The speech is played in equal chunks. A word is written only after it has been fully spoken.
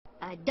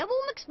A double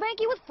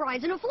McSpanky with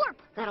fries and a florp.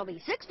 That'll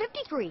be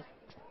 $6.53.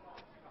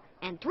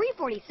 And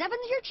 $3.47's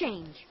your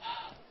change.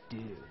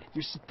 Dude,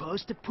 you're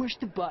supposed to push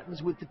the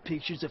buttons with the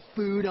pictures of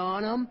food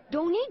on them.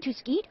 Don't need to,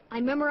 Skeet.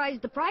 I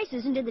memorized the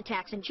prices and did the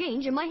tax and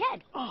change in my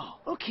head. Oh,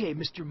 okay,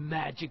 Mr.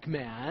 Magic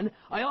Man.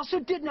 I also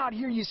did not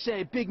hear you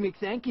say Big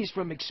McThankies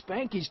from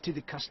McSpankies to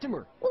the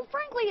customer. Well,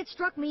 frankly, it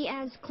struck me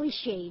as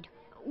cliched.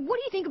 What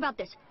do you think about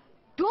this?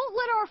 Don't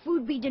let our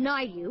food be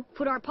denied you.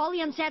 Put our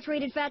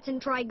polyunsaturated fats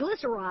and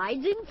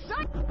triglycerides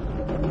inside.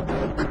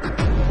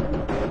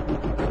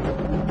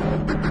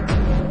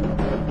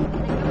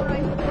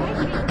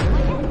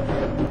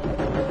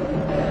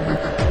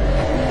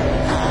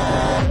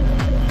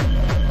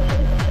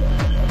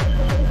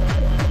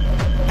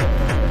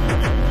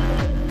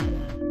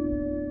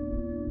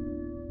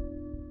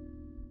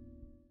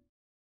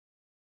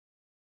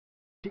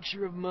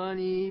 Picture of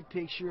money,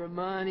 picture of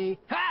money.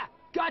 Ha!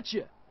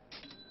 Gotcha!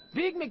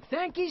 Big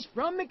McThankies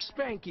from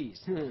McSpankies.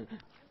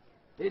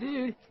 Hey,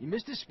 dude, you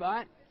missed a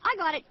spot. I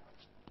got it.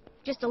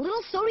 Just a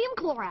little sodium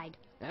chloride.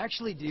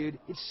 Actually, dude,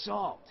 it's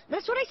salt.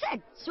 That's what I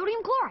said.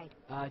 Sodium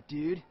chloride.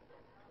 Dude,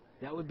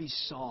 that would be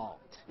salt.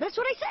 That's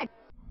what I said.